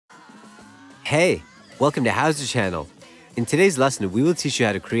Hey, welcome to How's the Channel. In today's lesson, we will teach you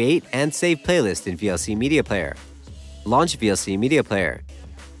how to create and save playlists in VLC Media Player. Launch VLC Media Player.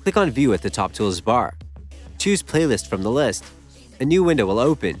 Click on View at the top tools bar. Choose Playlist from the list. A new window will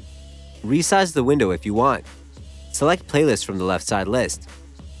open. Resize the window if you want. Select Playlist from the left side list.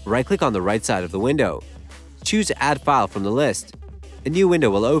 Right-click on the right side of the window. Choose Add File from the list. A new window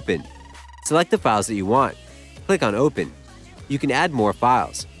will open. Select the files that you want. Click on Open. You can add more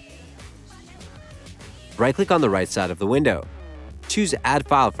files. Right-click on the right side of the window. Choose Add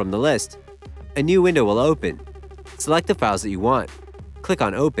File from the list. A new window will open. Select the files that you want. Click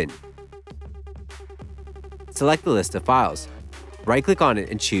on Open. Select the list of files. Right-click on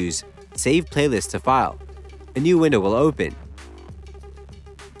it and choose Save Playlist to File. A new window will open.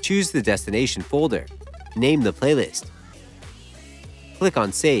 Choose the destination folder. Name the playlist. Click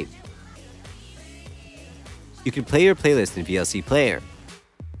on Save. You can play your playlist in VLC Player.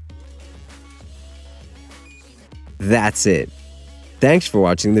 That's it. Thanks for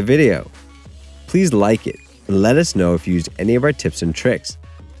watching the video. Please like it and let us know if you used any of our tips and tricks.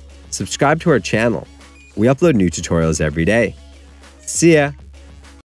 Subscribe to our channel. We upload new tutorials every day. See ya!